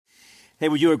Hey,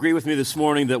 would you agree with me this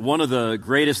morning that one of the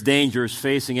greatest dangers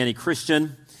facing any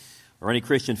Christian or any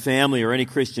Christian family or any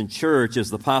Christian church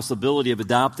is the possibility of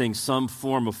adopting some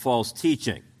form of false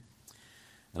teaching?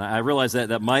 And I realize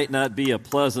that might not be a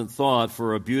pleasant thought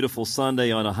for a beautiful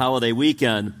Sunday on a holiday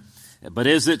weekend, but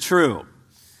is it true?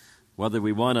 Whether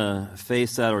we want to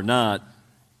face that or not,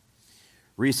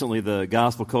 recently the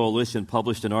Gospel Coalition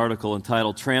published an article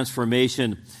entitled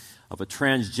Transformation of a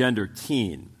Transgender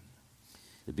Teen.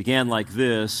 It began like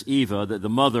this. Eva, the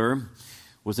mother,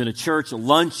 was in a church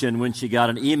luncheon when she got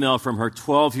an email from her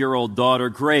 12-year-old daughter,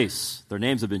 Grace. Their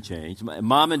names have been changed.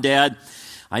 Mom and Dad,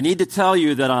 I need to tell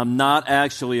you that I'm not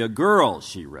actually a girl,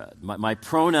 she read. My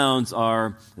pronouns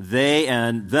are they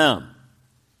and them.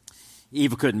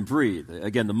 Eva couldn't breathe.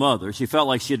 Again, the mother. She felt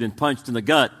like she had been punched in the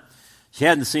gut. She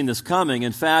hadn't seen this coming.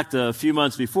 In fact, a few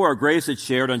months before, Grace had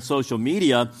shared on social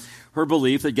media her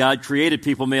belief that God created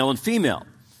people male and female.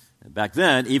 Back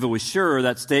then, Eva was sure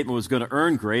that statement was going to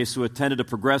earn Grace, who attended a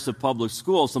progressive public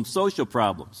school, some social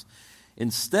problems.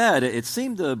 Instead, it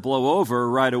seemed to blow over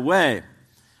right away.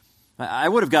 I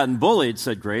would have gotten bullied,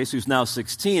 said Grace, who's now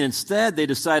 16. Instead, they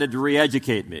decided to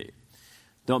re-educate me.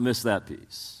 Don't miss that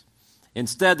piece.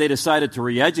 Instead, they decided to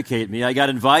re-educate me. I got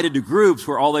invited to groups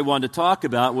where all they wanted to talk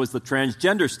about was the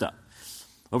transgender stuff.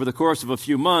 Over the course of a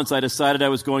few months, I decided I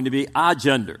was going to be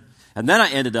agender. And then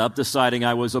I ended up deciding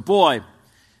I was a boy.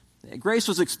 Grace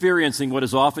was experiencing what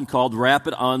is often called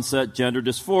rapid onset gender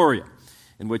dysphoria,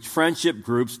 in which friendship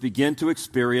groups begin to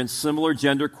experience similar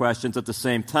gender questions at the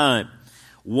same time.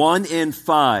 1 in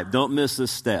 5, don't miss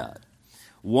this stat,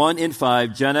 1 in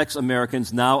 5 Gen X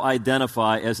Americans now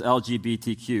identify as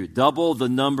LGBTQ, double the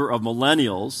number of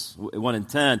millennials, 1 in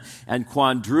 10, and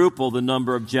quadruple the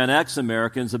number of Gen X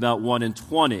Americans, about 1 in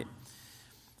 20.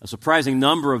 A surprising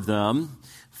number of them,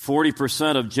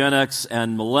 40% of Gen X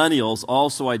and millennials,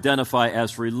 also identify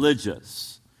as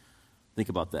religious. Think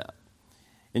about that.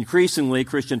 Increasingly,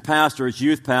 Christian pastors,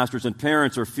 youth pastors, and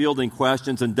parents are fielding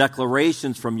questions and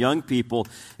declarations from young people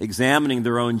examining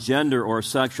their own gender or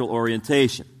sexual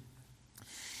orientation.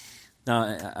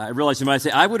 Now, I realize you might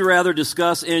say, I would rather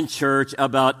discuss in church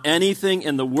about anything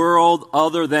in the world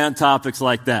other than topics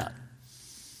like that.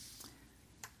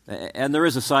 And there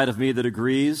is a side of me that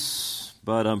agrees.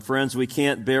 But, friends, we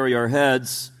can't bury our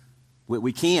heads.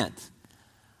 We can't.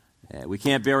 We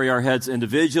can't bury our heads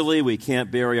individually. We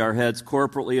can't bury our heads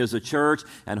corporately as a church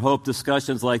and hope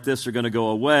discussions like this are going to go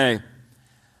away.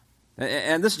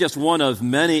 And this is just one of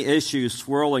many issues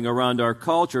swirling around our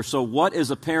culture. So what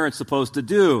is a parent supposed to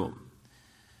do?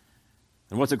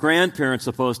 And what's a grandparent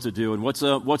supposed to do? And what's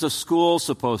a school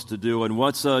supposed to do? And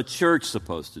what's a church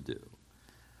supposed to do?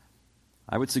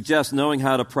 I would suggest knowing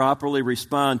how to properly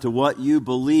respond to what you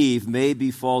believe may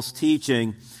be false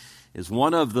teaching is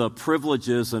one of the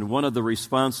privileges and one of the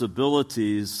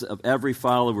responsibilities of every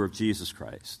follower of Jesus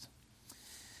Christ.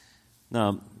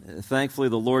 Now, thankfully,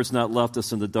 the Lord's not left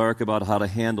us in the dark about how to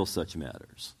handle such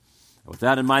matters. With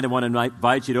that in mind, I want to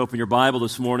invite you to open your Bible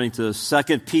this morning to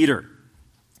 2 Peter.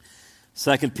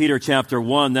 2 Peter chapter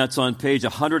 1, that's on page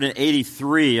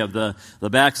 183 of the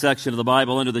back section of the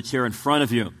Bible under the chair in front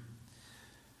of you.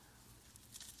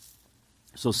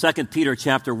 So 2 Peter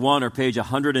chapter 1, or page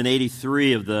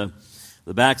 183 of the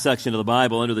back section of the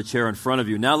Bible under the chair in front of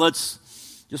you. Now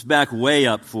let's just back way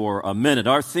up for a minute.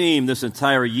 Our theme this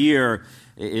entire year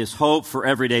is hope for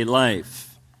everyday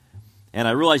life. And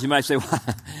I realize you might say, well,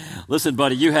 listen,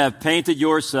 buddy, you have painted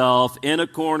yourself in a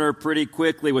corner pretty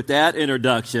quickly with that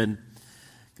introduction,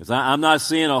 because I'm not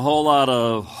seeing a whole lot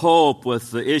of hope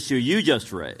with the issue you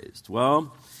just raised.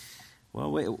 Well,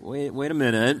 wait a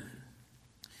minute.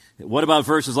 What about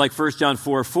verses like 1 John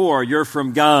 4:4? You're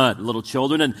from God, little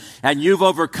children, and you've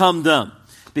overcome them,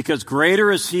 because greater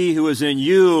is he who is in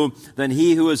you than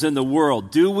he who is in the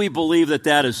world. Do we believe that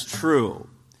that is true?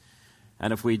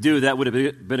 And if we do, that would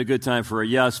have been a good time for a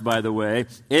yes, by the way.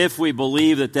 If we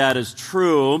believe that that is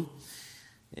true,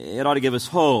 it ought to give us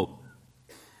hope.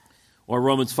 Or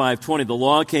Romans 5:20, the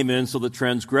law came in so that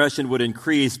transgression would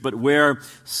increase, but where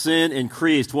sin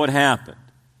increased, what happened?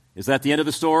 Is that the end of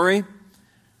the story?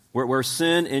 Where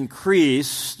sin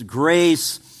increased,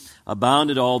 grace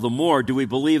abounded all the more. Do we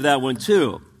believe that one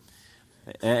too?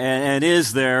 And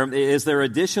is there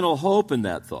additional hope in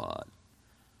that thought?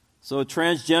 So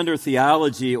transgender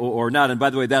theology or not, and by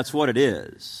the way, that's what it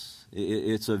is.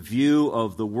 It's a view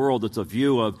of the world. It's a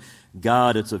view of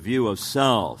God. It's a view of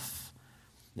self.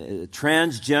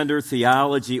 Transgender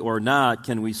theology or not,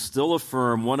 can we still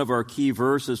affirm one of our key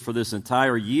verses for this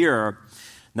entire year?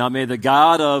 Now may the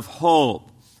God of hope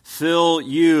fill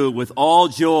you with all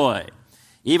joy,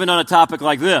 even on a topic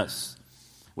like this,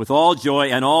 with all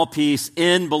joy and all peace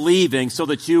in believing, so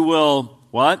that you will,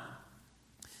 what?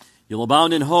 You'll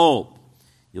abound in hope.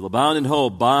 You'll abound in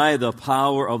hope by the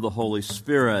power of the Holy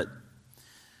Spirit.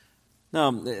 Now,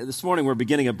 this morning we're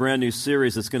beginning a brand new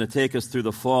series that's going to take us through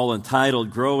the fall entitled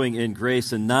Growing in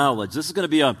Grace and Knowledge. This is going to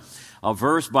be a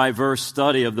verse-by-verse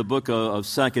study of the book of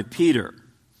 2 Peter.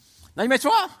 Now you may say,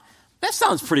 well, that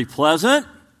sounds pretty pleasant.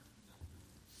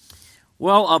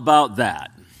 Well, about that.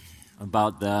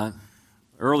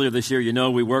 Earlier this year,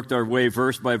 we worked our way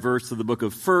verse by verse through the book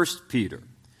of 1 Peter.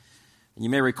 And you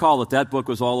may recall that book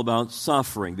was all about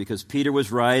suffering, because Peter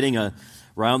was writing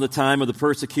around the time of the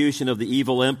persecution of the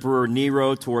evil emperor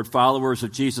Nero toward followers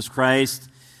of Jesus Christ.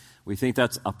 We think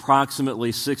that's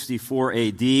approximately 64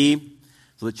 A.D.,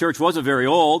 so the church wasn't very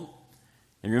old.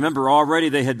 And remember, already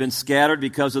they had been scattered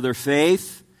because of their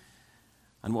faith.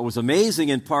 And what was amazing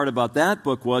in part about that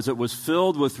book was it was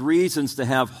filled with reasons to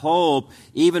have hope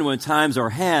even when times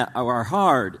are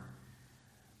hard.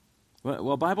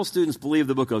 Well, Bible students believe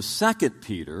the book of 2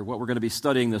 Peter, what we're going to be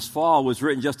studying this fall, was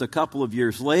written just a couple of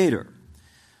years later.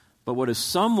 But what is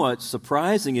somewhat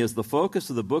surprising is the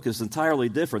focus of the book is entirely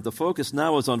different. The focus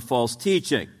now is on false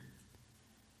teaching.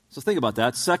 So think about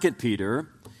that. 2 Peter,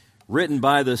 written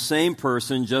by the same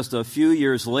person just a few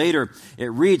years later,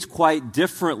 it reads quite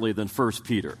differently than 1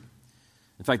 Peter.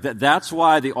 In fact, that's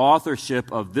why the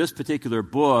authorship of this particular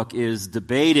book is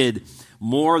debated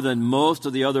more than most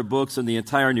of the other books in the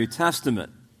entire New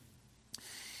Testament.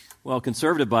 Well,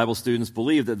 conservative Bible students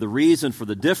believe that the reason for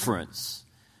the difference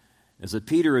is that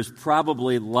Peter is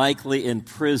probably likely in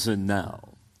prison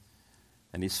now,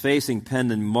 and he's facing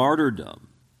pending martyrdom.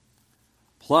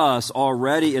 Plus,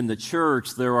 already in the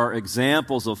church, there are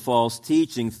examples of false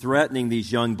teaching threatening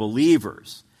these young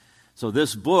believers. So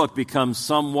this book becomes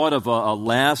somewhat of a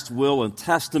last will and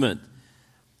testament.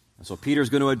 And so Peter's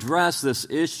going to address this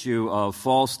issue of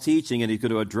false teaching, and he's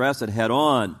going to address it head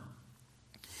on.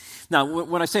 Now,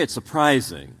 when I say it's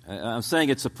surprising, I'm saying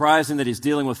it's surprising that he's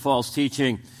dealing with false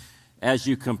teaching as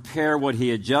you compare what he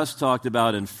had just talked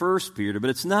about in 1 Peter,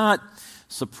 but it's not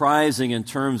surprising in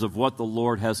terms of what the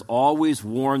Lord has always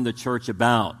warned the church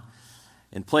about.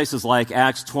 In places like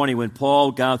Acts 20, when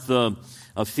Paul got the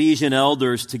Ephesian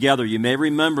elders together, you may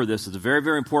remember this. It's a very,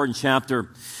 very important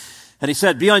chapter. And he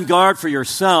said, "Be on guard for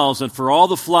yourselves and for all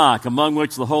the flock among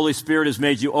which the Holy Spirit has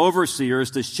made you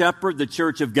overseers to shepherd the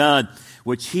church of God,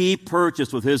 which he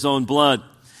purchased with his own blood.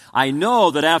 I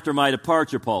know that after my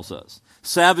departure," Paul says,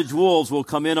 "savage wolves will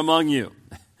come in among you,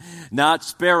 not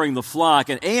sparing the flock.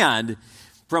 And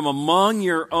from among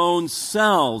your own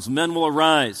selves men will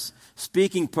arise,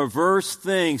 speaking perverse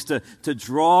things to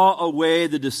draw away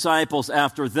the disciples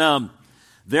after them.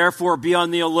 Therefore, be on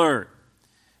the alert."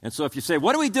 And so if you say,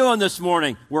 what are we doing this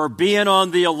morning? We're being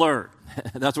on the alert.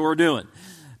 That's what we're doing.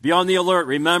 Be on the alert.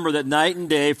 Remember that night and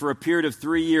day for a period of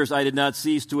 3 years I did not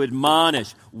cease to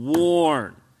admonish,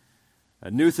 warn.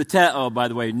 Noutheteo, by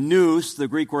the way, nous, the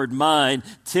Greek word mind,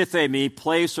 tithemi,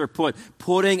 place or put,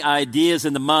 putting ideas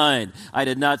in the mind. I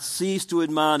did not cease to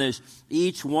admonish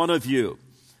each one of you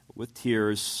with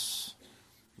tears.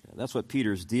 That's what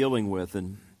Peter's dealing with.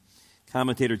 And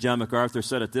commentator John MacArthur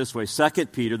said it this way: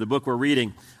 2 Peter, the book we're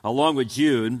reading, along with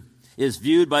Jude, is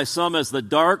viewed by some as the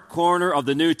dark corner of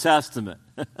the New Testament.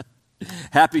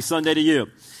 Happy Sunday to you.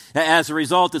 As a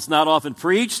result, it's not often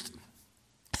preached,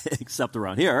 except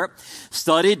around here,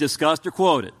 studied, discussed, or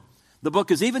quoted. The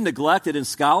book is even neglected in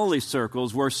scholarly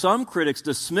circles where some critics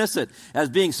dismiss it as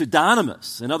being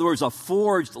pseudonymous. In other words, a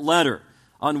forged letter,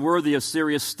 unworthy of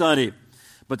serious study.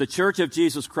 But the Church of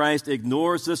Jesus Christ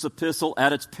ignores this epistle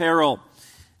at its peril.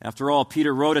 After all,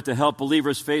 Peter wrote it to help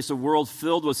believers face a world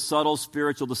filled with subtle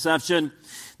spiritual deception.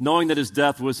 Knowing that his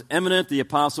death was imminent, the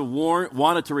apostle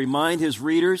wanted to remind his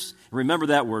readers, remember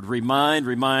that word, remind,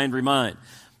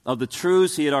 of the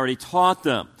truths he had already taught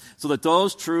them, so that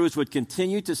those truths would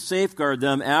continue to safeguard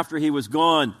them after he was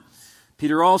gone.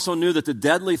 Peter also knew that the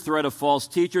deadly threat of false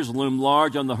teachers loomed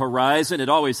large on the horizon. It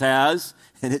always has,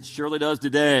 and it surely does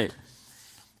today.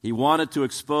 He wanted to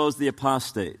expose the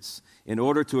apostates in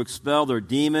order to expel their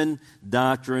demon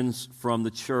doctrines from the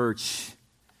church.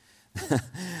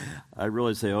 I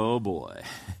really say, oh boy.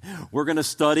 We're going to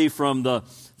study from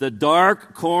the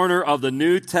dark corner of the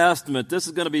New Testament. This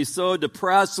is going to be so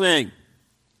depressing.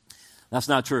 That's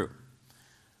not true.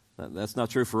 That's not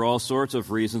true for all sorts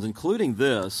of reasons, including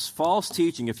this. False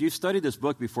teaching, if you've studied this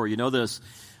book before, you know this.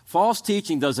 False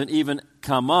teaching doesn't even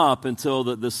come up until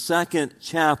the second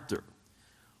chapter.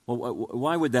 Well,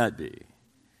 why would that be?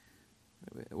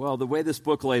 Well, the way this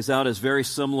book lays out is very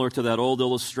similar to that old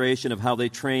illustration of how they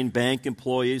train bank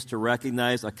employees to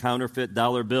recognize a counterfeit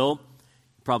dollar bill.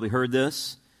 You probably heard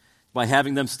this. by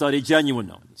having them study genuine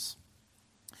ones.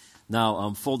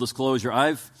 Now, full disclosure,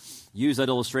 I've used that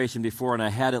illustration before, and I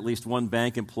had at least one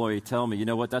bank employee tell me, you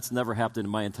know what, that's never happened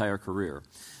in my entire career.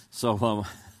 So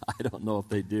I don't know if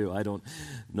they do. I don't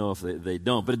know if they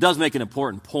don't. But it does make an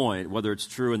important point, whether it's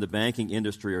true in the banking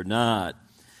industry or not.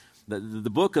 The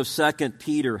book of 2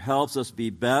 Peter helps us be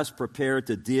best prepared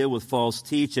to deal with false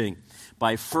teaching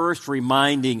by first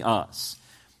reminding us.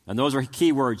 And those are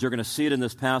key words. You're going to see it in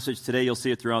this passage today. You'll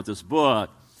see it throughout this book.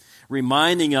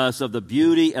 Reminding us of the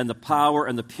beauty and the power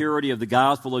and the purity of the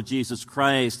gospel of Jesus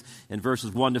Christ in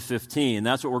verses 1 to 15.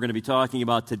 That's what we're going to be talking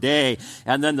about today.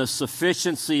 And then the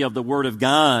sufficiency of the Word of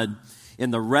God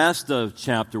in the rest of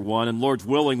chapter 1. And Lord's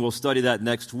willing, we'll study that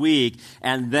next week.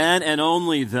 And then and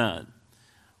only then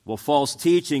will false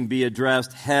teaching be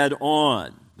addressed head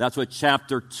on. That's what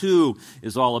chapter 2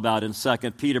 is all about in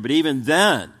 2 Peter. But even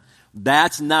then,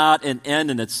 that's not an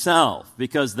end in itself,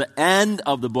 because the end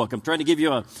of the book, I'm trying to give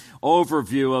you an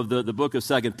overview of the book of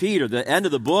 2 Peter. The end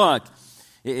of the book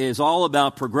is all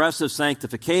about progressive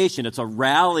sanctification. It's a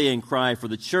rallying cry for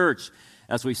the church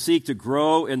as we seek to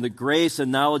grow in the grace and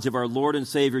knowledge of our Lord and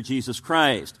Savior Jesus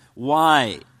Christ.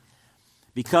 Why?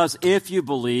 Because if you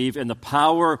believe in the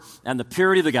power and the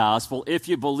purity of the gospel, if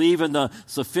you believe in the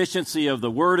sufficiency of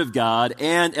the Word of God,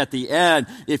 and at the end,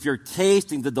 if you're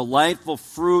tasting the delightful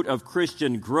fruit of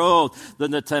Christian growth,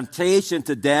 then the temptation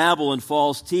to dabble in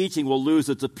false teaching will lose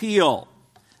its appeal.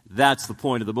 That's the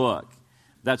point of the book.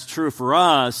 That's true for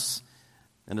us,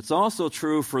 and it's also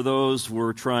true for those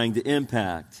we're trying to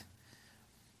impact.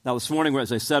 Now, this morning,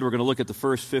 as I said, we're going to look at the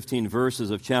first 15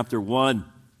 verses of chapter 1.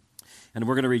 And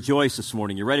we're going to rejoice this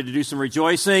morning. You ready to do some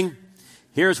rejoicing?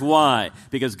 Here's why.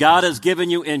 Because God has given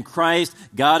you in Christ,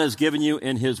 God has given you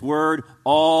in His Word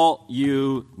all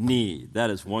you need. That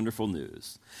is wonderful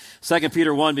news. 2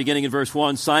 Peter 1, beginning in verse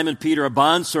 1, Simon Peter, a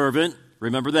bondservant,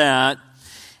 remember that,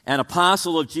 an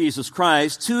apostle of Jesus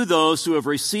Christ, to those who have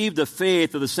received a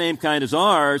faith of the same kind as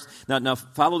ours. Now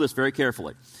follow this very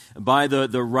carefully. By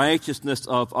the righteousness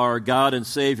of our God and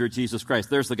Savior, Jesus Christ.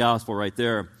 There's the gospel right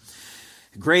there.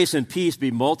 Grace and peace be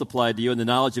multiplied to you in the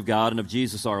knowledge of God and of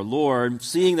Jesus our Lord,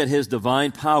 seeing that His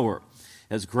divine power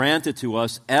has granted to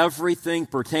us everything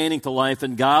pertaining to life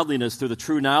and godliness through the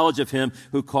true knowledge of Him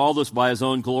who called us by His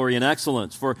own glory and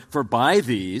excellence. For by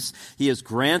these He has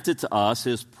granted to us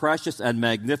His precious and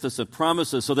magnificent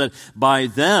promises, so that by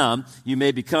them you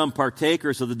may become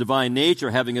partakers of the divine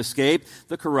nature, having escaped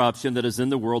the corruption that is in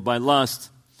the world by lust.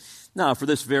 Now, for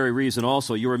this very reason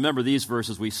also, you remember these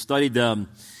verses, we studied them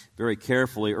very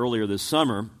carefully earlier this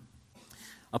summer.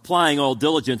 Applying all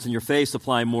diligence, in your faith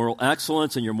supply moral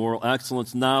excellence, in your moral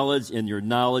excellence knowledge, in your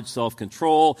knowledge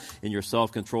self-control, in your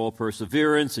self-control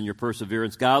perseverance, in your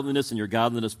perseverance godliness, in your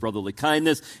godliness brotherly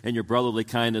kindness, in your brotherly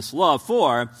kindness love.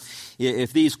 For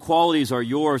if these qualities are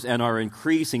yours and are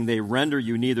increasing, they render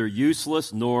you neither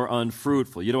useless nor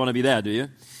unfruitful. You don't want to be that, do you?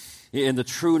 In the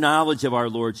true knowledge of our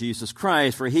Lord Jesus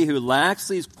Christ. For he who lacks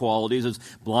these qualities is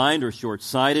blind or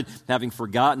short-sighted, having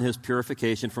forgotten his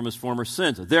purification from his former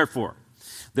sins. Therefore,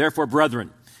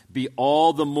 brethren, be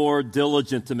all the more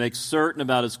diligent to make certain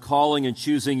about His calling and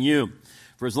choosing you.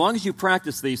 For as long as you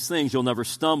practice these things, you'll never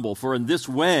stumble. For in this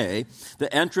way,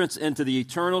 the entrance into the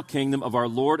eternal kingdom of our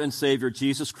Lord and Savior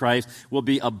Jesus Christ will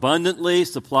be abundantly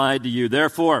supplied to you.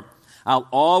 Therefore, I'll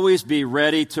always be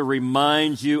ready to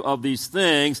remind you of these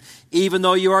things, even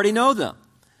though you already know them,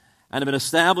 and have been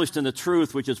established in the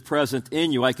truth which is present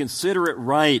in you. I consider it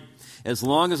right, as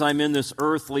long as I'm in this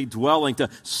earthly dwelling, to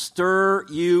stir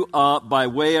you up by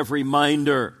way of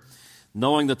reminder,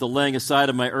 knowing that the laying aside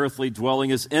of my earthly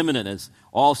dwelling is imminent, as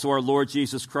also our Lord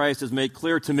Jesus Christ has made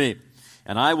clear to me.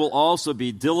 And I will also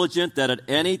be diligent that at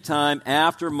any time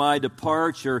after my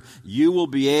departure, you will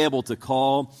be able to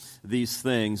call these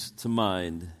things to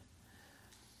mind.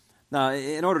 Now,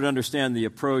 in order to understand the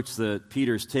approach that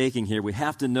Peter's taking here, we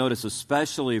have to notice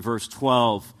especially verse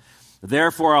 12.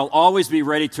 Therefore, I'll always be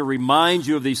ready to remind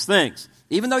you of these things,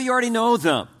 even though you already know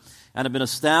them and have been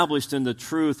established in the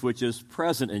truth which is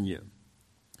present in you.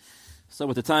 So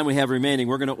with the time we have remaining,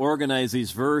 we're going to organize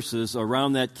these verses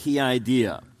around that key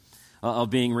idea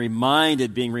of being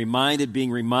reminded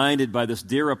by this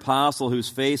dear apostle who's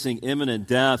facing imminent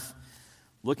death,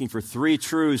 looking for three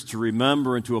truths to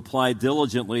remember and to apply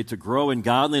diligently to grow in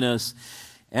godliness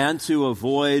and to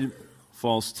avoid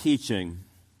false teaching.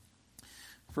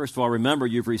 First of all, remember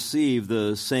you've received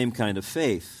the same kind of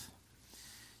faith.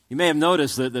 You may have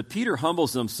noticed that Peter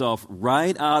humbles himself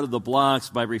right out of the blocks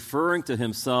by referring to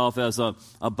himself as a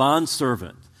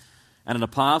bondservant, and an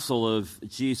apostle of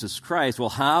Jesus Christ. Well,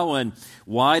 how and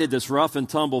why did this rough and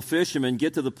tumble fisherman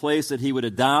get to the place that he would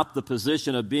adopt the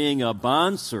position of being a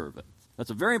bondservant? That's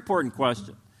a very important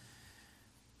question.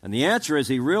 And the answer is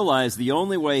he realized the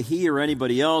only way he or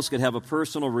anybody else could have a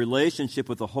personal relationship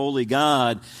with the holy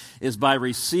God is by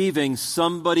receiving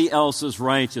somebody else's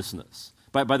righteousness,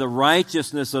 by the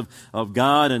righteousness of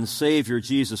God and Savior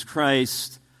Jesus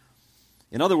Christ.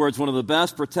 In other words, one of the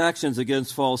best protections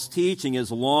against false teaching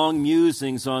is long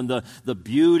musings on the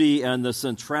beauty and the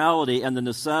centrality and the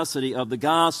necessity of the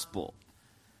gospel.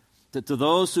 To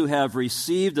those who have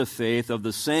received a faith of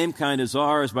the same kind as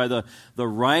ours by the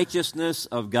righteousness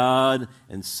of God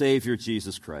and Savior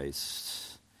Jesus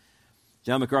Christ.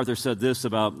 John MacArthur said this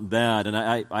about that, and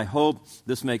I hope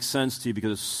this makes sense to you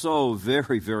because it's so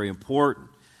very, very important.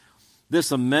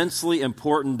 This immensely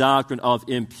important doctrine of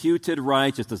imputed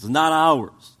righteousness is not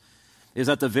ours. Is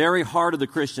at the very heart of the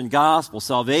Christian gospel.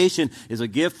 Salvation is a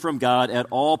gift from God at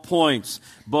all points,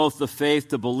 both the faith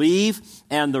to believe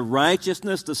and the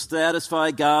righteousness to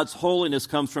satisfy God's holiness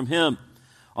comes from Him.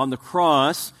 On the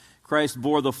cross, Christ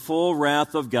bore the full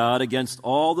wrath of God against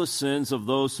all the sins of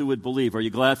those who would believe. Are you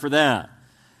glad for that?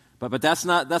 But that's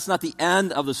not the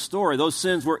end of the story. Those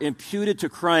sins were imputed to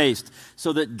Christ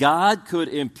so that God could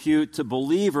impute to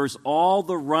believers all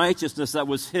the righteousness that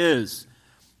was His.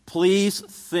 Please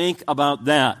think about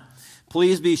that.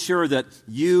 Please be sure that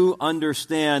you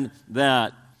understand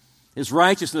that. His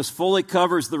righteousness fully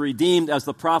covers the redeemed, as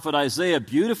the prophet Isaiah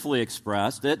beautifully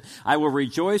expressed it. I will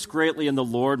rejoice greatly in the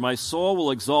Lord. My soul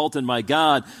will exult in my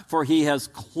God, for He has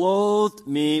clothed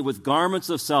me with garments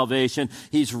of salvation.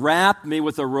 He's wrapped me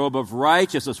with a robe of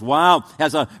righteousness. Wow.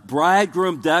 As a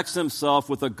bridegroom decks himself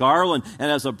with a garland,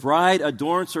 and as a bride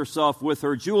adorns herself with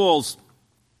her jewels.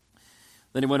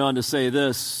 Then he went on to say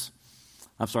this.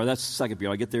 I'm sorry, that's the second view.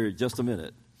 I'll get there in just a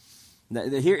minute. Now,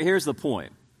 here's the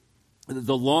point.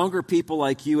 The longer people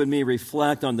like you and me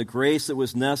reflect on the grace that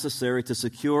was necessary to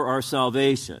secure our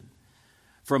salvation.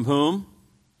 From whom?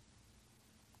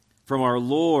 From our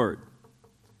Lord.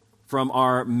 From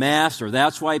our Master.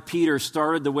 That's why Peter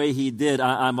started the way he did.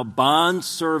 I'm a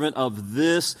bondservant of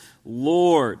this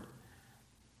Lord.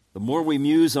 The more we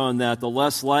muse on that, the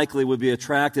less likely we'll be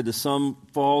attracted to some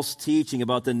false teaching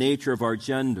about the nature of our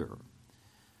gender,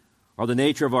 or the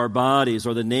nature of our bodies,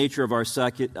 or the nature of our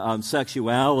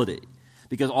sexuality.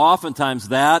 Because oftentimes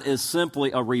that is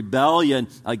simply a rebellion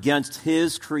against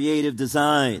His creative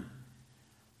design.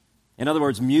 In other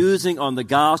words, musing on the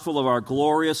gospel of our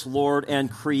glorious Lord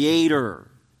and Creator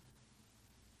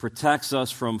protects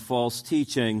us from false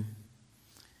teaching.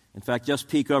 In fact, just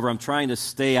peek over. I'm trying to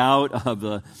stay out of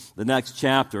the next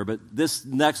chapter, but this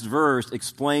next verse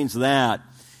explains that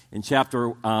in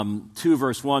chapter 2,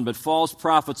 verse 1. But false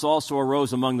prophets also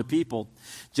arose among the people,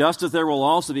 just as there will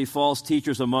also be false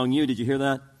teachers among you. Did you hear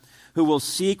that? Who will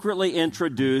secretly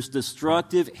introduce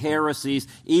destructive heresies,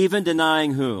 even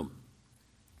denying whom?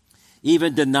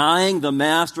 Even denying the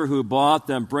Master who bought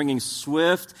them, bringing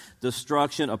swift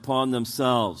destruction upon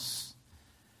themselves.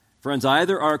 Friends,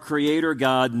 either our Creator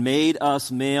God made us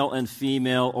male and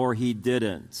female, or He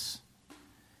didn't.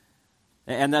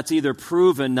 And that's either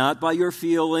proven not by your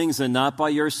feelings and not by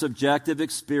your subjective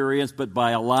experience, but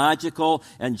biological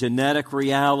and genetic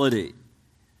reality.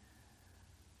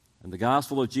 And the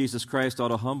gospel of Jesus Christ ought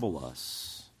to humble us.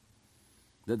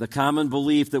 The common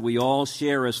belief that we all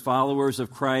share as followers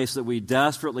of Christ, that we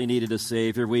desperately needed a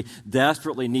Savior, we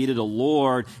desperately needed a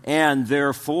Lord, and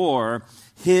therefore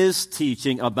His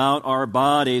teaching about our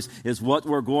bodies is what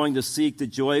we're going to seek to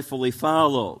joyfully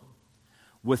follow,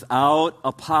 without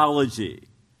apology,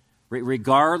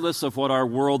 regardless of what our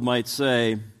world might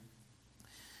say.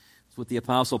 It's what the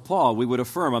Apostle Paul, we would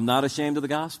affirm, I'm not ashamed of the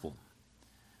gospel.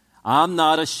 I'm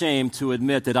not ashamed to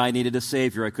admit that I needed a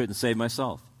Savior. I couldn't save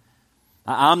myself.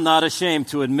 I'm not ashamed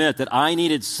to admit that I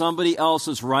needed somebody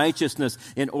else's righteousness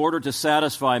in order to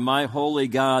satisfy my holy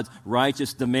God's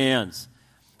righteous demands.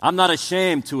 I'm not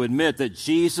ashamed to admit that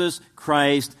Jesus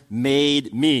Christ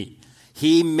made me.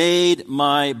 He made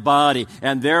my body,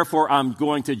 and therefore I'm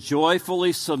going to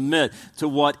joyfully submit to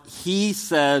what He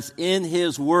says in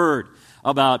His Word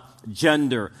about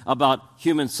gender, about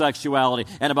human sexuality,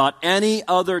 and about any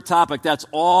other topic. That's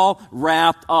all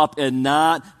wrapped up in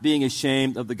not being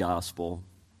ashamed of the gospel.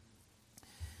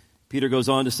 Peter goes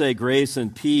on to say, grace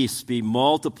and peace be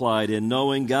multiplied in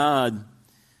knowing God.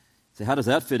 So how does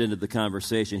that fit into the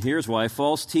conversation? Here's why.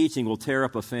 False teaching will tear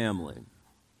up a family.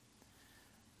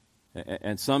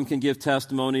 And some can give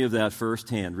testimony of that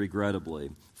firsthand,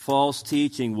 regrettably. False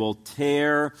teaching will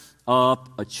tear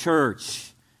up a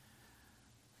church.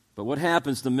 But what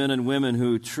happens to men and women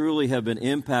who truly have been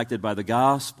impacted by the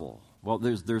gospel? Well,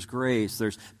 there's grace,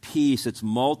 there's peace. It's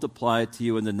multiplied to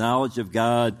you in the knowledge of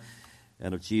God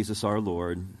and of Jesus our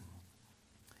Lord.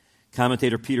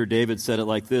 Commentator Peter David said it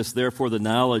like this: therefore the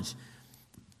knowledge,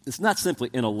 it's not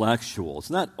simply intellectual. It's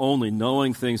not only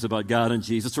knowing things about God and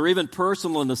Jesus, or even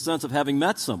personal in the sense of having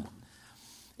met someone.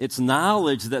 It's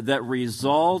knowledge that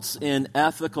results in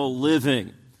ethical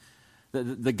living.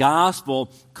 The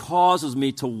gospel causes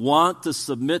me to want to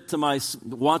submit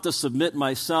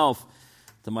myself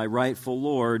to my rightful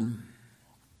Lord. A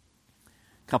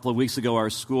couple of weeks ago,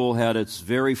 our school had its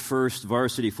very first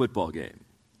varsity football game.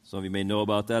 Some of you may know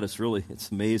about that.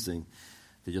 It's amazing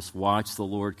to just watch the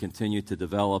Lord continue to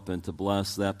develop and to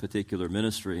bless that particular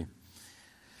ministry.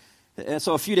 And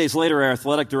so a few days later, our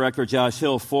athletic director, Josh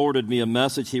Hill, forwarded me a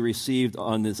message he received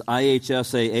on this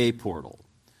IHSAA portal.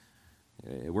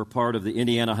 We're part of the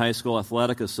Indiana High School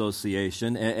Athletic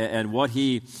Association, and what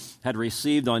he had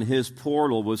received on his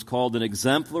portal was called an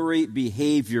exemplary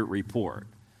behavior report.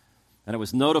 And it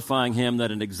was notifying him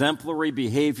that an exemplary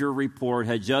behavior report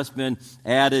had just been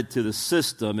added to the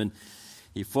system, and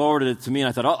he forwarded it to me, and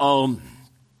I thought, uh-oh,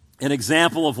 an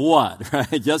example of what,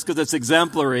 right? Just because it's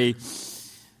exemplary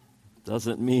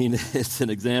doesn't mean it's an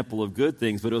example of good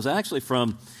things. But it was actually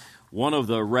from one of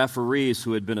the referees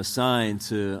who had been assigned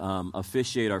to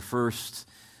officiate our first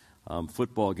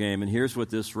football game. And here's what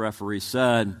this referee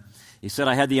said. He said,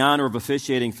 I had the honor of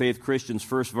officiating Faith Christian's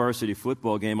first varsity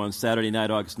football game on Saturday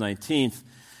night, August 19th.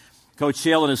 Coach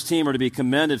Shale and his team are to be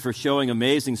commended for showing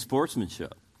amazing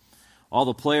sportsmanship. All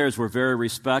the players were very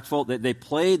respectful. They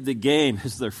played the game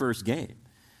as their first game.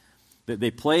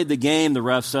 They played the game, the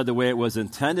ref said, the way it was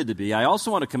intended to be. I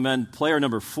also want to commend player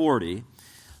number 40.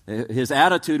 His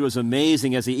attitude was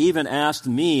amazing, as he even asked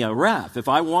me, a ref, if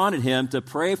I wanted him to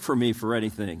pray for me for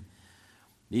anything.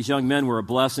 These young men were a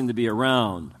blessing to be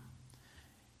around.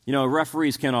 You know,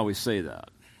 referees can't always say that.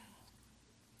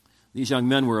 These young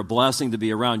men were a blessing to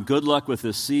be around. Good luck with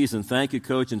this season. Thank you,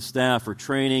 coach and staff, for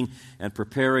training and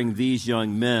preparing these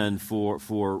young men for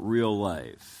real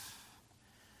life.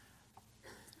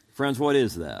 Friends, what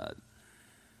is that?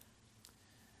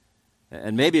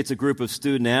 And maybe it's a group of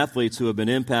student athletes who have been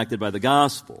impacted by the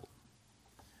gospel.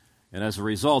 And as a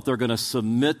result, they're going to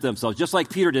submit themselves, just like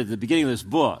Peter did at the beginning of this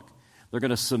book. They're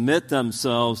going to submit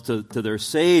themselves to their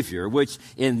Savior, which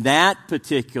in that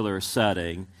particular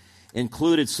setting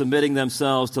included submitting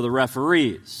themselves to the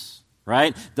referees,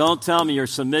 right? Don't tell me you're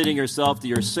submitting yourself to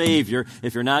your Savior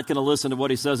if you're not going to listen to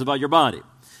what He says about your body.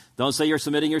 Don't say you're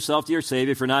submitting yourself to your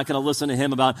Savior if you're not going to listen to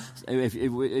Him about, if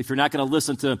you're not going to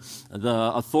listen to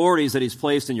the authorities that He's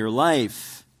placed in your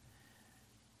life.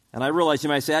 And I realize you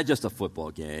might say, just a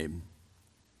football game.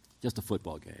 Just a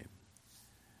football game.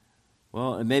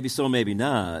 Well, maybe so, maybe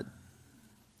not.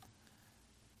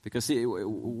 Because, see,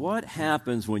 what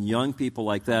happens when young people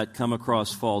like that come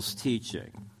across false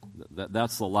teaching?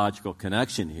 That's the logical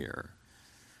connection here.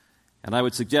 And I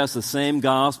would suggest the same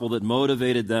gospel that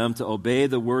motivated them to obey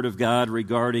the Word of God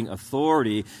regarding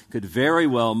authority could very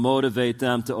well motivate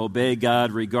them to obey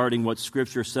God regarding what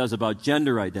Scripture says about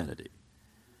gender identity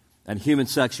and human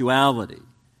sexuality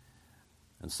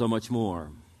and so much more.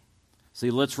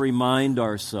 See, let's remind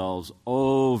ourselves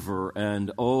over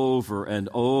and over and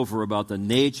over about the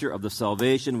nature of the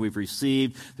salvation we've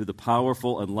received through the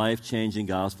powerful and life-changing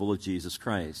gospel of Jesus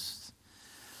Christ.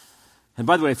 And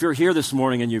by the way, if you're here this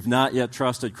morning and you've not yet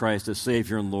trusted Christ as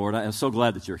Savior and Lord, I'm so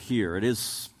glad that you're here. It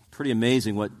is pretty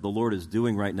amazing what the Lord is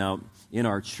doing right now in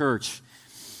our church.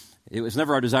 It was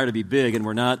never our desire to be big, and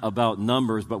we're not about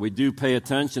numbers, but we do pay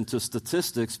attention to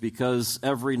statistics because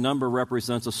every number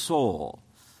represents a soul.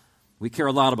 We care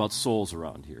a lot about souls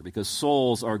around here because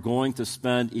souls are going to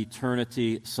spend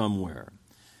eternity somewhere.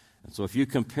 And so if you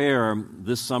compare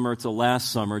this summer to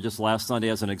last summer, just last Sunday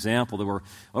as an example, there were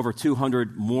over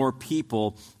 200 more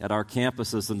people at our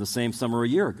campuses than the same summer a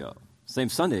year ago, same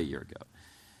Sunday a year ago.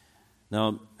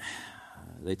 Now,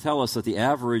 they tell us that the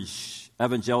average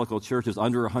evangelical church is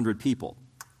under 100 people.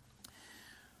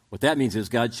 What that means is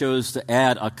God chose to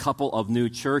add a couple of new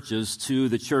churches to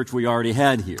the church we already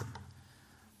had here.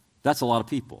 That's a lot of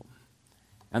people.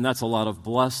 And that's a lot of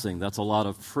blessing. That's a lot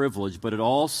of privilege. But it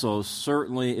also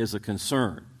certainly is a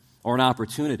concern or an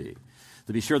opportunity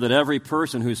to be sure that every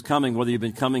person who's coming, whether you've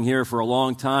been coming here for a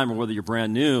long time or whether you're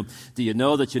brand new, do you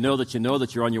know that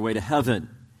you're on your way to heaven?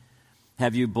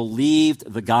 Have you believed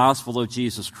the gospel of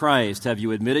Jesus Christ? Have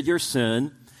you admitted your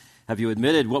sin? Have you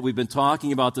admitted what we've been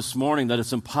talking about this morning, that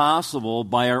it's impossible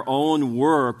by our own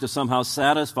work to somehow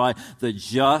satisfy the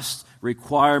just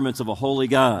requirements of a holy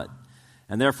God?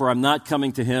 and therefore I'm not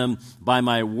coming to him by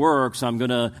my works. I'm going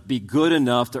to be good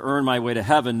enough to earn my way to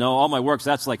heaven. No, all my works,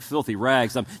 that's like filthy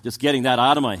rags. I'm just getting that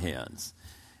out of my hands.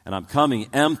 And I'm coming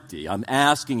empty. I'm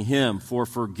asking him for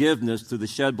forgiveness through the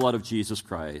shed blood of Jesus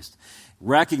Christ,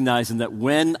 recognizing that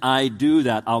when I do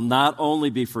that, I'll not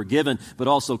only be forgiven, but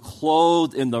also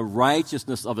clothed in the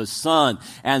righteousness of his Son.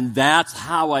 And that's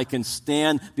how I can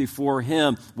stand before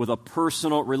him with a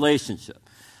personal relationship.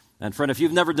 And friend, if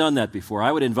you've never done that before,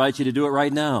 I would invite you to do it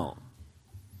right now.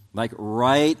 Like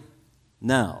right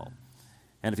now.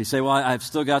 And if you say, well, I've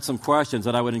still got some questions,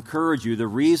 then I would encourage you, the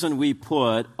reason we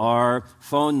put our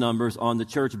phone numbers on the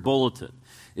church bulletin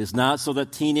is not so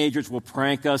that teenagers will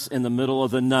prank us in the middle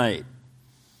of the night.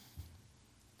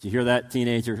 Did you hear that,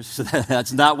 teenagers?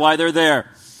 That's not why they're there.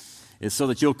 It's so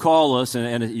that you'll call us,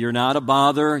 and you're not a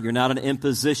bother, you're not an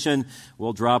imposition.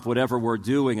 We'll drop whatever we're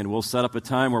doing, and we'll set up a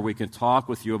time where we can talk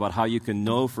with you about how you can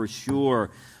know for sure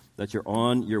that you're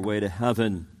on your way to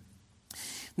heaven.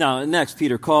 Now, next,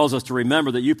 Peter calls us to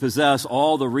remember that you possess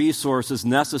all the resources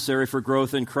necessary for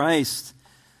growth in Christ.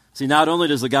 See, not only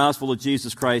does the gospel of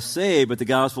Jesus Christ save, but the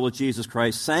gospel of Jesus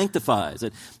Christ sanctifies.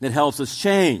 It helps us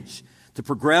change, to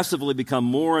progressively become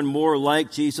more and more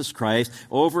like Jesus Christ.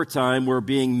 Over time, we're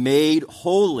being made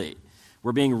holy.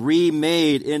 We're being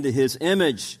remade into his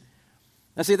image.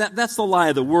 Now, see, that's the lie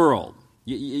of the world.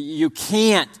 You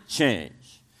can't change.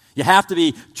 You have to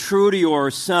be true to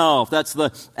yourself. That's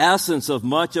the essence of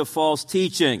much of false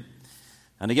teaching.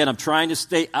 And again, I'm trying to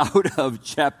stay out of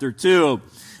chapter 2.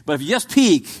 But if you just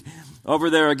peek over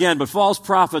there again, but false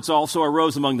prophets also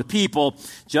arose among the people,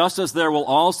 just as there will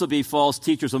also be false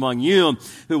teachers among you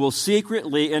who will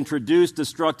secretly introduce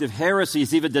destructive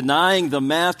heresies, even denying the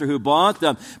master who bought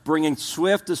them, bringing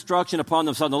swift destruction upon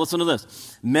themselves. Now listen to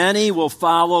this. Many will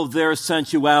follow their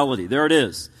sensuality. There it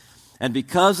is. And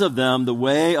because of them, the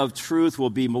way of truth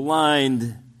will be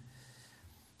maligned.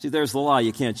 See, there's the lie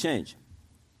you can't change.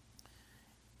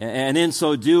 And in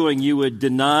so doing, you would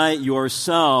deny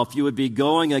yourself. You would be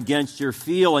going against your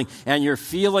feeling. And your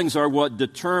feelings are what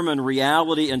determine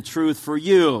reality and truth for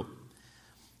you.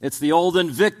 It's the old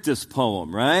Invictus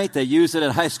poem, right? They use it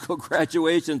at high school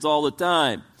graduations all the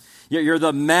time. You're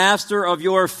the master of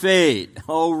your fate.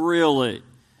 Oh, really?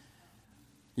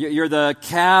 You're the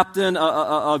captain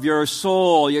of your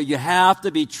soul. You have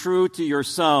to be true to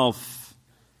yourself.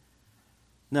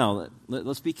 Now,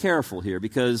 let's be careful here,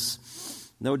 because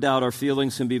no doubt our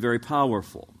feelings can be very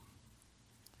powerful.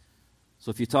 So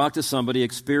if you talk to somebody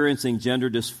experiencing gender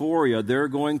dysphoria, they're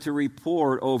going to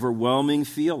report overwhelming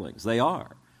feelings. They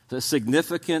are. They're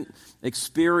significant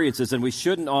experiences, and we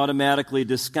shouldn't automatically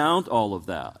discount all of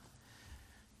that.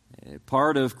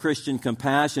 Part of Christian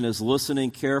compassion is listening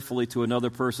carefully to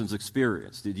another person's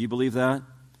experience. Do you believe that?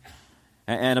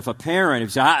 And if a parent, if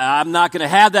you say, I'm not going to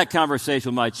have that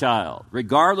conversation with my child,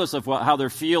 regardless of how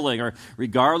they're feeling or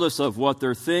regardless of what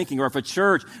they're thinking, or if a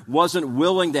church wasn't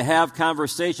willing to have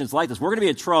conversations like this, we're going to be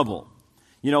in trouble.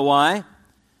 You know why?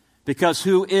 Because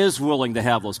who is willing to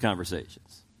have those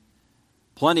conversations?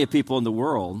 Plenty of people in the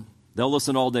world, they'll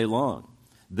listen all day long.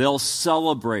 They'll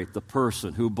celebrate the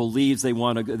person who believes they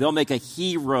want to. They'll make a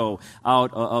hero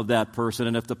out of that person.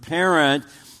 And if the parent,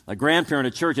 a grandparent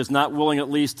at church, is not willing at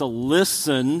least to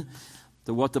listen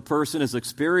to what the person is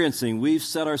experiencing, we've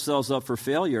set ourselves up for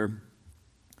failure.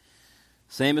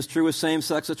 Same is true with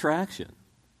same-sex attraction.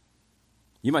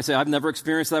 You might say, I've never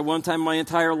experienced that one time in my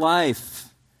entire life.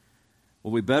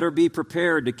 Well, we better be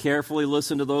prepared to carefully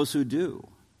listen to those who do.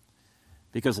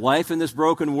 Because life in this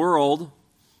broken world,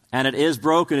 and it is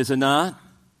broken, is it not?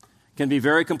 Can be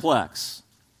very complex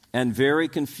and very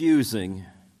confusing.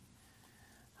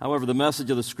 However, the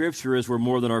message of the Scripture is we're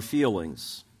more than our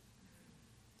feelings.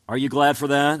 Are you glad for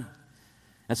that?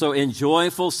 And so in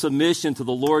joyful submission to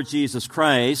the Lord Jesus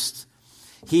Christ,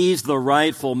 He's the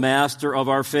rightful master of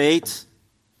our fate.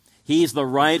 He's the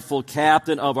rightful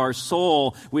captain of our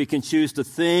soul. We can choose to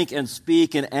think and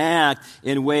speak and act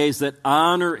in ways that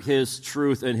honor His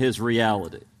truth and His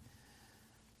reality.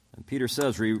 And Peter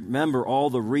says, remember all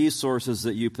the resources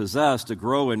that you possess to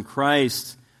grow in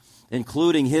Christ,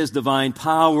 including His divine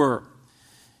power.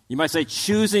 You might say,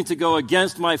 choosing to go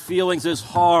against my feelings is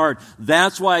hard.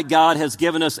 That's why God has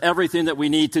given us everything that we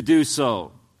need to do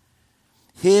so.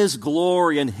 His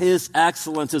glory and His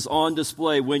excellence is on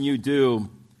display when you do.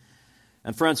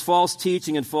 And friends, false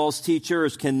teaching and false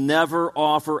teachers can never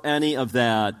offer any of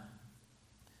that.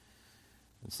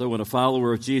 And so when a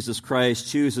follower of Jesus Christ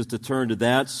chooses to turn to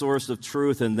that source of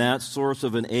truth and that source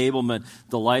of enablement,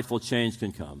 delightful change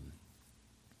can come.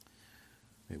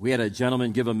 We had a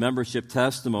gentleman give a membership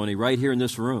testimony right here in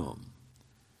this room.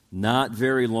 not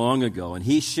very long ago, and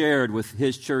he shared with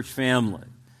his church family,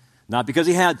 not because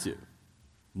he had to.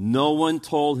 No one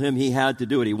told him he had to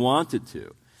do it. He wanted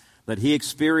to. That he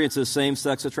experiences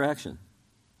same-sex attraction.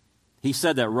 He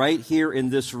said that right here in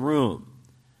this room.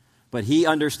 But he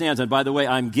understands, and by the way,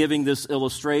 I'm giving this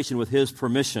illustration with his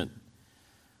permission.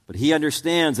 But he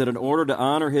understands that in order to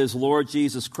honor his Lord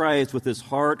Jesus Christ with his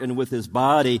heart and with his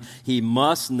body, he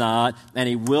must not and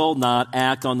he will not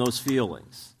act on those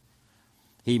feelings.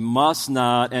 He must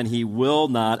not and he will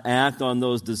not act on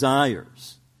those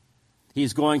desires.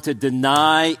 He's going to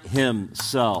deny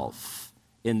himself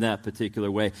in that particular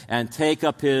way and take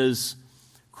up his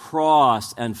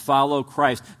cross and follow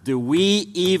Christ. Do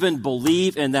we even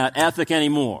believe in that ethic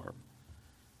anymore?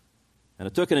 And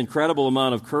it took an incredible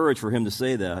amount of courage for him to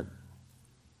say that.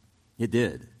 It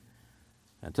did.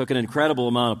 It took an incredible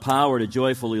amount of power to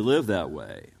joyfully live that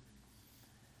way.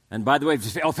 And by the way,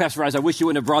 Pastor Rice, I wish you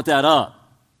wouldn't have brought that up.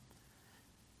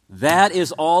 That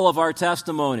is all of our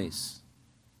testimonies.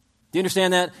 Do you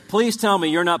understand that? Please tell me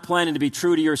you're not planning to be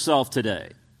true to yourself today.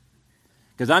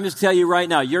 Because I'm just telling you right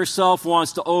now, yourself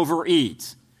wants to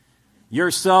overeat.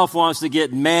 Yourself wants to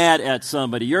get mad at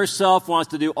somebody. Yourself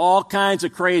wants to do all kinds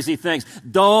of crazy things.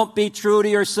 Don't be true to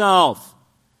yourself.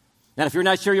 And if you're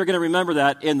not sure you're going to remember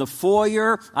that, in the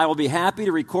foyer, I will be happy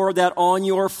to record that on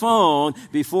your phone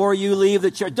before you leave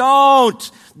the church.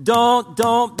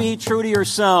 Don't be true to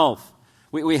yourself.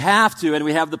 We have to, and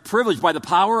we have the privilege by the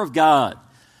power of God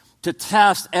to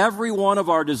test every one of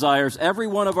our desires, every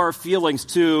one of our feelings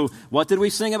to, what did we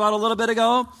sing about a little bit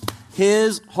ago?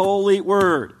 His holy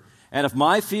word. And if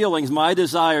my feelings, my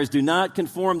desires do not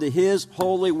conform to his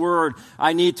holy word,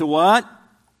 I need to what?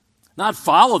 Not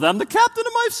follow them, the captain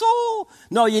of my soul.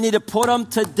 No, you need to put them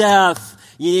to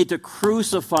death. You need to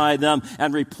crucify them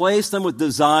and replace them with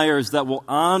desires that will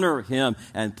honor him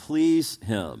and please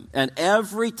him. And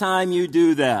every time you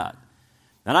do that,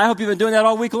 and I hope you've been doing that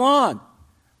all week long.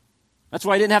 That's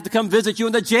why I didn't have to come visit you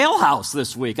in the jailhouse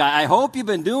this week. I hope you've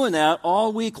been doing that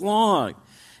all week long.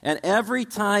 And every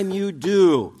time you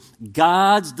do,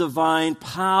 God's divine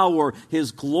power,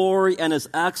 his glory, and his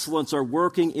excellence are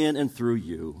working in and through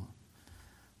you.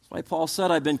 That's why Paul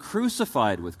said, I've been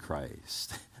crucified with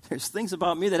Christ. There's things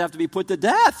about me that have to be put to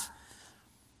death.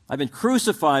 I've been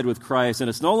crucified with Christ, and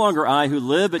it's no longer I who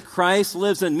live, but Christ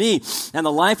lives in me. And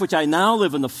the life which I now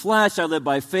live in the flesh, I live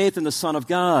by faith in the Son of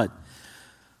God,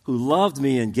 who loved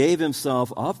me and gave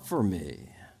himself up for me.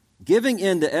 Giving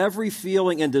in to every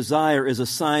feeling and desire is a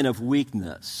sign of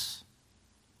weakness.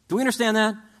 Do we understand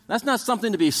that? That's not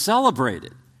something to be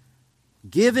celebrated.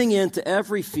 Giving in to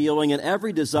every feeling and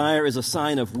every desire is a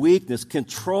sign of weakness.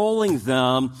 Controlling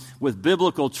them with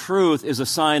biblical truth is a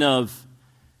sign of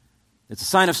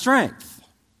strength.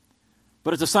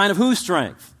 But it's a sign of whose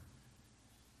strength?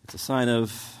 It's a sign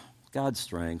of God's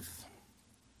strength.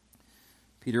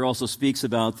 Peter also speaks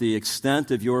about the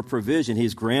extent of your provision.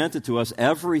 He's granted to us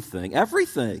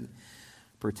everything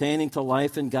pertaining to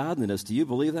life and godliness. Do you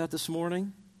believe that this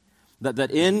morning?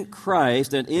 That in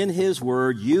Christ and in his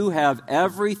word, you have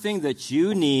everything that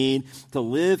you need to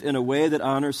live in a way that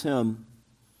honors him.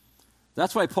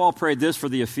 That's why Paul prayed this for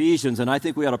the Ephesians, and I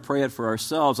think we ought to pray it for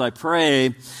ourselves. I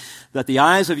pray that the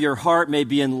eyes of your heart may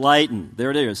be enlightened. There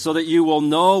it is. So that you will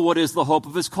know what is the hope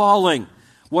of his calling.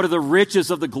 What are the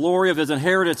riches of the glory of his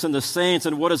inheritance in the saints,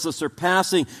 and what is the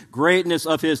surpassing greatness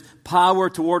of his power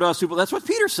toward us? That's what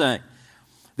Peter's saying.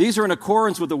 These are in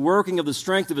accordance with the working of the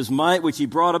strength of his might, which he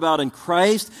brought about in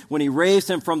Christ when he raised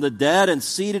him from the dead and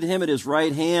seated him at his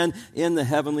right hand in the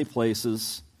heavenly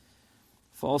places.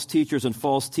 False teachers and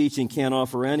false teaching can't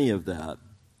offer any of that,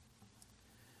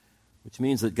 which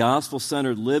means that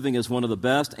gospel-centered living is one of the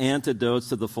best antidotes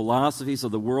to the philosophies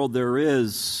of the world there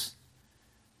is.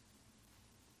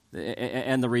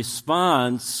 And the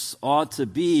response ought to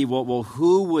be, well,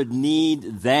 who would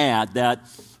need that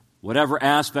whatever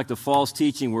aspect of false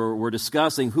teaching we're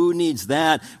discussing, who needs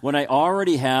that when I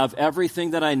already have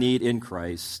everything that I need in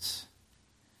Christ?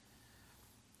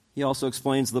 He also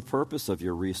explains the purpose of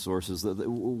your resources.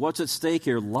 What's at stake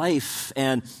here? Life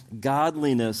and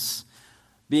godliness,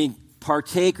 being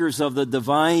partakers of the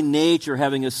divine nature,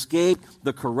 having escaped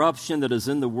the corruption that is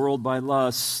in the world by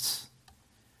lust.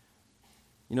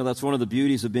 You know, that's one of the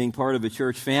beauties of being part of a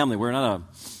church family. We're not a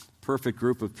perfect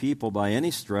group of people by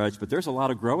any stretch, but there's a lot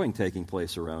of growing taking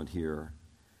place around here.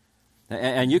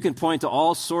 And you can point to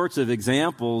all sorts of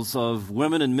examples of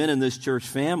women and men in this church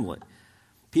family.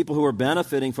 People who are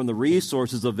benefiting from the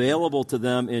resources available to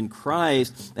them in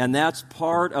Christ, and that's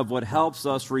part of what helps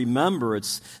us remember.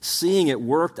 It's seeing it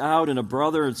worked out in a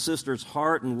brother and sister's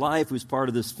heart and life who's part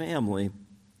of this family.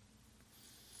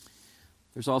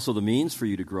 There's also the means for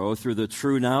you to grow through the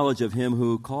true knowledge of him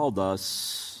who called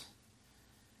us.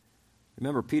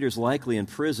 Remember, Peter's likely in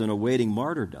prison awaiting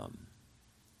martyrdom.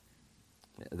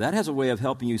 That has a way of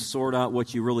helping you sort out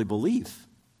what you really believe.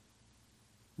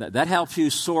 That helps you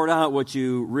sort out what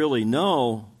you really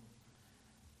know,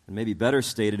 and maybe better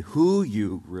stated, who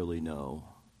you really know.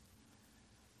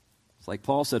 It's like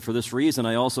Paul said, for this reason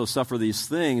I also suffer these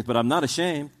things, but I'm not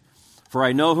ashamed, for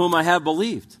I know whom I have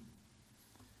believed.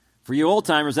 For you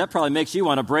old-timers, that probably makes you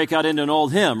want to break out into an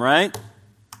old hymn, right?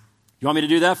 You want me to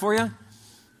do that for you?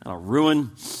 I'll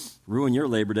ruin your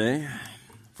Labor Day.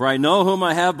 For I know whom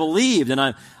I have believed,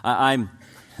 and I'm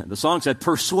the song said,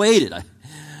 persuaded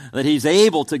that he's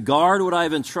able to guard what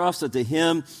I've entrusted to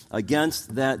him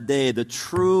against that day, the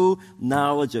true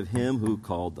knowledge of him who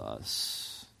called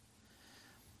us.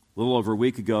 A little over a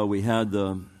week ago, we had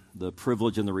the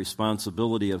privilege and the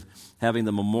responsibility of having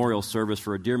the memorial service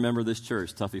for a dear member of this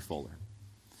church, Tuffy Fuller.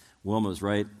 Wilma's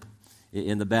right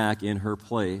in the back in her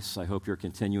place. I hope you're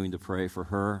continuing to pray for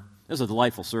her. It was a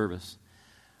delightful service.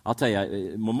 I'll tell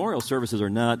you, memorial services are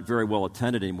not very well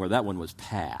attended anymore. That one was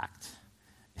packed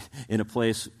in a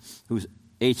place whose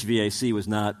HVAC was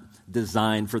not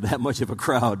designed for that much of a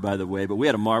crowd, by the way. But we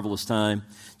had a marvelous time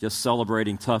just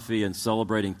celebrating Tuffy and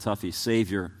celebrating Tuffy's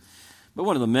Savior. But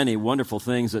one of the many wonderful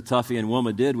things that Tuffy and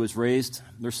Wilma did was raised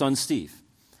their son Steve.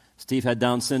 Steve had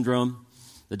Down syndrome.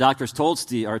 The doctors told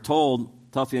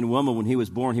Tuffy and Wilma when he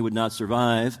was born he would not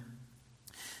survive.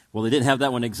 Well, they didn't have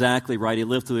that one exactly right. He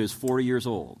lived till he was 40 years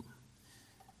old.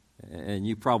 And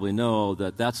you probably know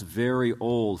that that's very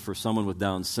old for someone with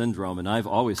Down syndrome. And I've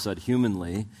always said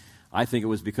humanly, I think it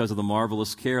was because of the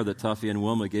marvelous care that Tuffy and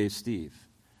Wilma gave Steve.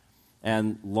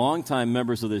 And longtime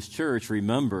members of this church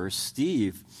remember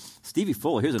Stevie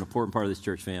Fuller. Here's an important part of this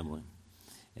church family.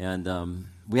 And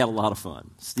we had a lot of fun.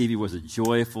 Stevie was a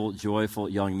joyful, joyful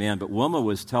young man. But Wilma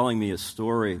was telling me a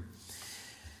story.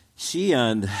 She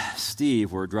and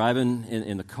Steve were driving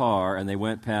in the car, and they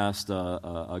went past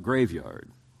a graveyard.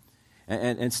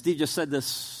 And Steve just said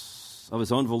this of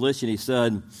his own volition. He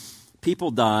said, people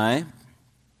die.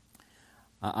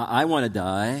 I want to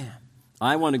die.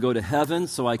 I want to go to heaven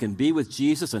so I can be with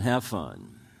Jesus and have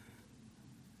fun.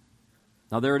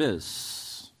 Now there it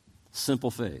is.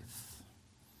 Simple faith.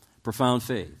 Profound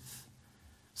faith.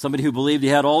 Somebody who believed he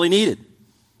had all he needed.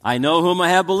 I know whom I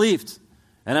have believed.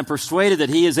 And I'm persuaded that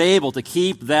he is able to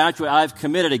keep that which I've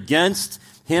committed against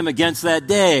him against that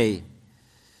day.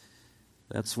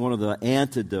 That's one of the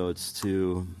antidotes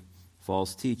to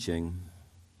false teaching.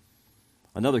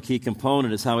 Another key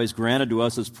component is how he's granted to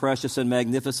us his precious and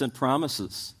magnificent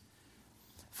promises.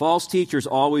 False teachers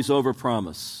always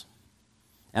overpromise,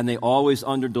 and they always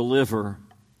underdeliver.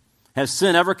 Has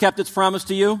sin ever kept its promise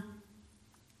to you?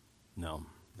 No.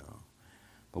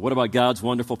 But what about God's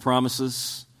wonderful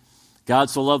promises? God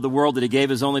so loved the world that he gave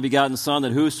his only begotten Son,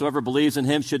 that whosoever believes in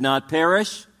him should not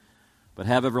perish, but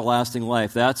have everlasting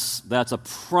life. That's a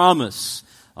promise,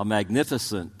 a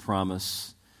magnificent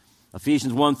promise.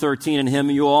 Ephesians 1:13, in him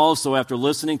you also, after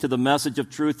listening to the message of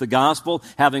truth, the gospel,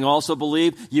 having also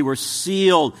believed, you were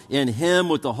sealed in him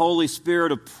with the Holy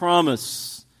Spirit of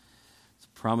promise. It's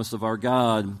a promise of our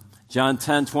God. John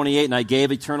 10:28, and I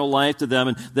gave eternal life to them,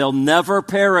 and they'll never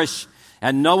perish,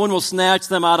 and no one will snatch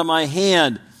them out of my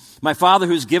hand. My Father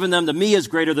who's given them to me is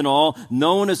greater than all.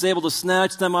 No one is able to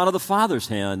snatch them out of the Father's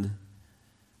hand.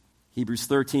 Hebrews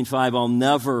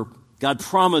 13:5, God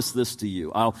promised this to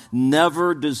you. I'll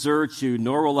never desert you,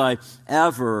 nor will I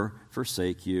ever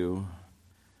forsake you.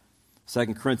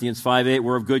 2 Corinthians 5:8,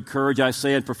 we're of good courage, I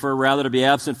say, and prefer rather to be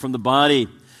absent from the body.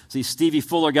 See, Stevie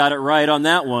Fuller got it right on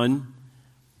that one.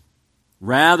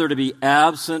 Rather to be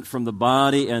absent from the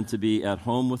body and to be at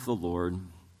home with the Lord.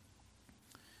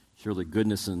 Surely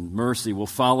goodness and mercy will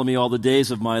follow me all the days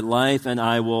of my life, and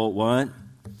I will what?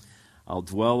 I'll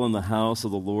dwell in the house of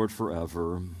the Lord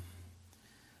forever.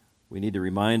 We need to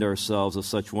remind ourselves of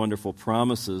such wonderful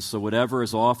promises, so whatever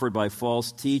is offered by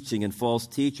false teaching and false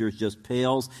teachers just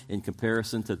pales in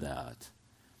comparison to that.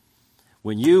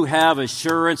 When you have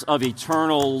assurance of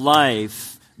eternal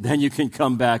life, then you can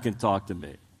come back and talk to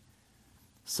me,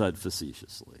 said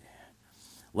facetiously.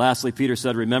 Lastly, Peter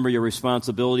said, remember your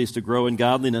responsibilities to grow in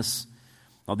godliness.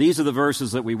 Now, these are the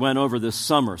verses that we went over this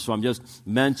summer, so I'm just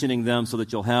mentioning them so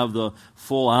that you'll have the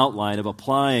full outline of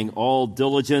applying all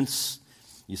diligence.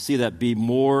 You see that, be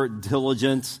more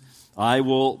diligent. I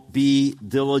will be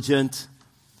diligent.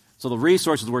 So the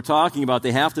resources we're talking about,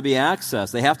 they have to be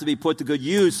accessed. They have to be put to good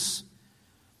use.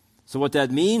 So what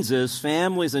that means is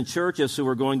families and churches who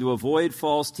are going to avoid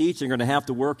false teaching are going to have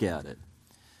to work at it.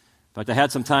 In fact, I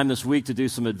had some time this week to do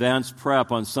some advanced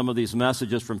prep on some of these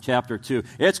messages from chapter 2.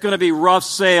 It's going to be rough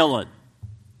sailing.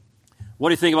 What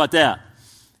do you think about that?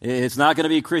 It's not going to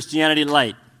be Christianity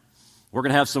light. We're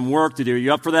going to have some work to do. Are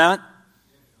you up for that?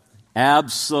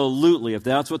 Absolutely. If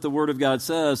that's what the Word of God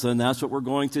says, then that's what we're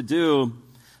going to do.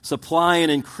 Supply and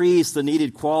increase the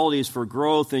needed qualities for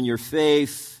growth in your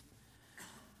faith.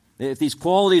 If these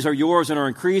qualities are yours and are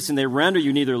increasing, they render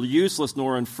you neither useless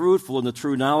nor unfruitful in the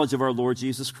true knowledge of our Lord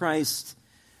Jesus Christ.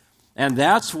 And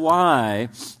that's why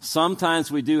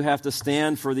sometimes we do have to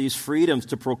stand for these freedoms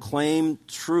to proclaim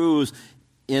truths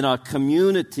in a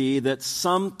community that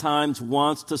sometimes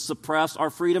wants to suppress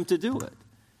our freedom to do it.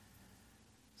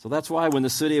 So that's why when the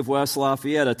city of West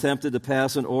Lafayette attempted to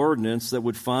pass an ordinance that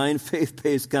would fine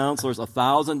faith-based counselors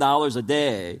 $1,000 a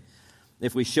day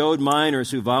if we showed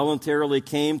minors who voluntarily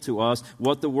came to us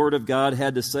what the Word of God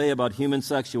had to say about human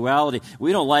sexuality,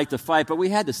 we don't like to fight, but we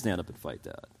had to stand up and fight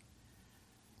that.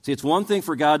 See, it's one thing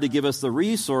for God to give us the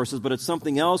resources, but it's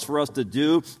something else for us to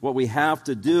do what we have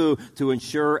to do to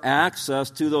ensure access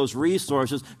to those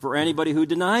resources for anybody who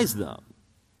denies them.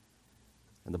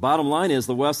 And the bottom line is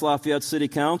the West Lafayette City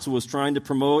Council was trying to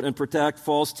promote and protect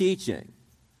false teaching.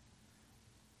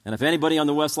 And if anybody on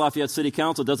the West Lafayette City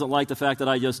Council doesn't like the fact that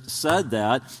I just said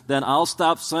that, then I'll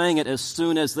stop saying it as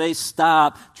soon as they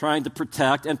stop trying to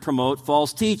protect and promote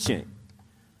false teaching.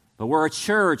 But we're a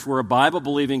church, we're a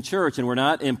Bible-believing church, and we're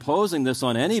not imposing this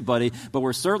on anybody, but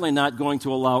we're certainly not going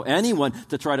to allow anyone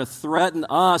to try to threaten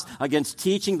us against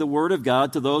teaching the Word of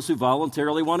God to those who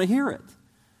voluntarily want to hear it.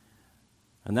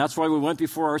 And that's why we went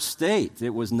before our state.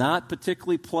 It was not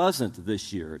particularly pleasant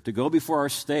this year to go before our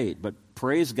state, but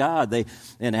praise God, they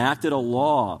enacted a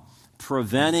law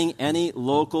preventing any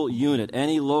local unit,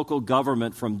 any local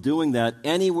government from doing that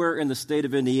anywhere in the state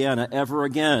of Indiana ever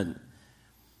again.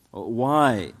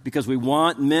 Why? Because we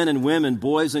want men and women,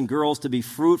 boys and girls, to be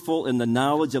fruitful in the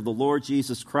knowledge of the Lord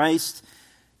Jesus Christ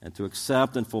and to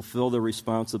accept and fulfill their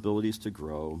responsibilities to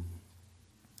grow.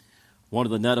 One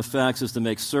of the net effects is to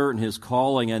make certain His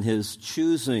calling and His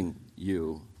choosing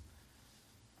you.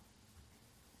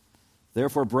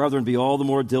 Therefore, brethren, be all the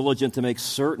more diligent to make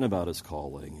certain about His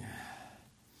calling.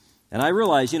 And I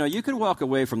realize, you could walk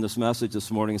away from this message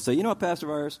this morning and say, you know what, Pastor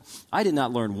Viars, I did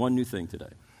not learn one new thing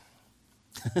today.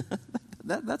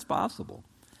 That's possible.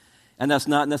 And that's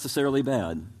not necessarily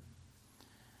bad.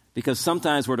 Because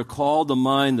sometimes we're to call to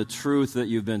mind the truth that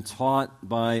you've been taught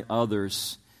by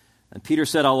others. And Peter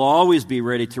said, I'll always be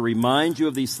ready to remind you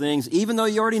of these things, even though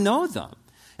you already know them,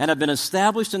 and have been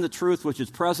established in the truth which is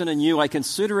present in you. I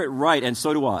consider it right, and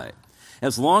so do I,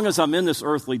 as long as I'm in this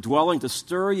earthly dwelling, to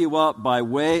stir you up by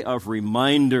way of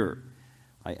reminder.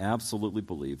 I absolutely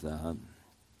believe that.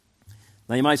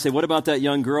 Now you might say, what about that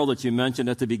young girl that you mentioned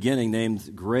at the beginning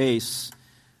named Grace,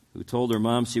 who told her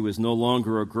mom she was no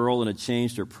longer a girl and had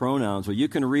changed her pronouns? Well, you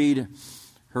can read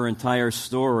her entire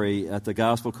story at the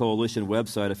Gospel Coalition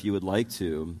website if you would like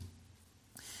to.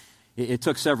 It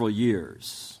took several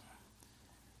years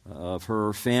of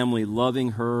her family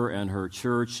loving her and her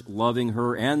church loving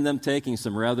her and them taking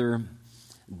some rather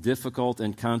difficult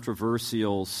and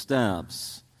controversial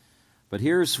steps. But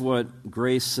here's what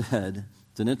Grace said.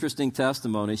 It's an interesting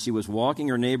testimony. She was walking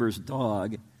her neighbor's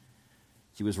dog.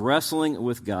 She was wrestling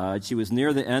with God. She was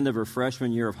near the end of her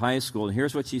freshman year of high school. And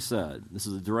here's what she said. This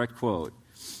is a direct quote.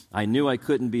 I knew I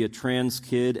couldn't be a trans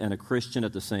kid and a Christian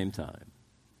at the same time.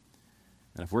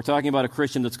 And if we're talking about a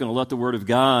Christian that's going to let the Word of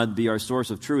God be our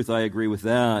source of truth, I agree with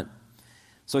that.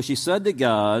 So she said to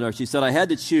God, or she said, I had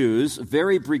to choose.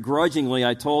 Very begrudgingly,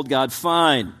 I told God,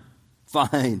 fine.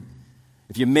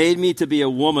 If you made me to be a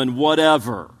woman,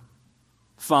 whatever.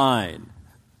 Fine.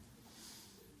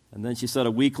 And then she said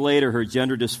a week later, her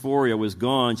gender dysphoria was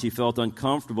gone. She felt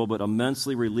uncomfortable but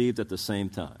immensely relieved at the same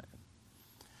time.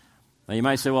 Now you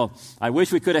might say, well, I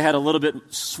wish we could have had a little bit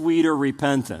sweeter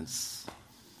repentance.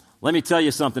 Let me tell you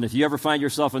something. If you ever find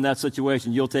yourself in that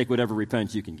situation, you'll take whatever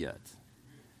repentance you can get.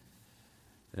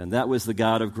 And that was the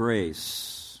God of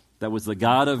grace. That was the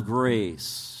God of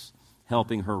grace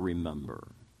helping her remember.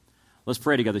 Let's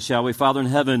pray together, shall we? Father in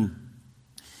heaven,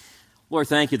 Lord,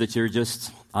 thank you that you're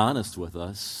just honest with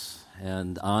us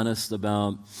and honest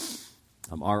about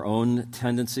our own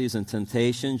tendencies and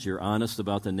temptations. You're honest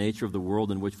about the nature of the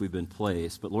world in which we've been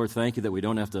placed. But Lord, thank you that we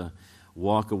don't have to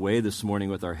walk away this morning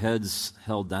with our heads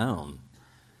held down.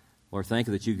 Lord, thank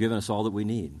you that you've given us all that we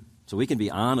need. So we can be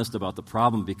honest about the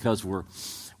problem because we're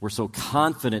so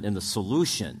confident in the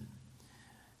solution.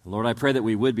 And Lord, I pray that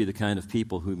we would be the kind of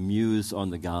people who muse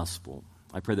on the gospel.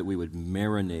 I pray that we would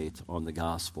marinate on the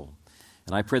gospel.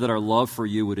 And I pray that our love for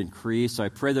you would increase. I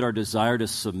pray that our desire to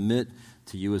submit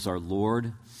to you as our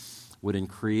Lord would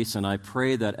increase, and I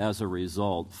pray that as a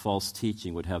result, false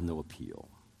teaching would have no appeal.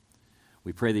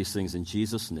 We pray these things in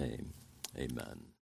Jesus' name. Amen.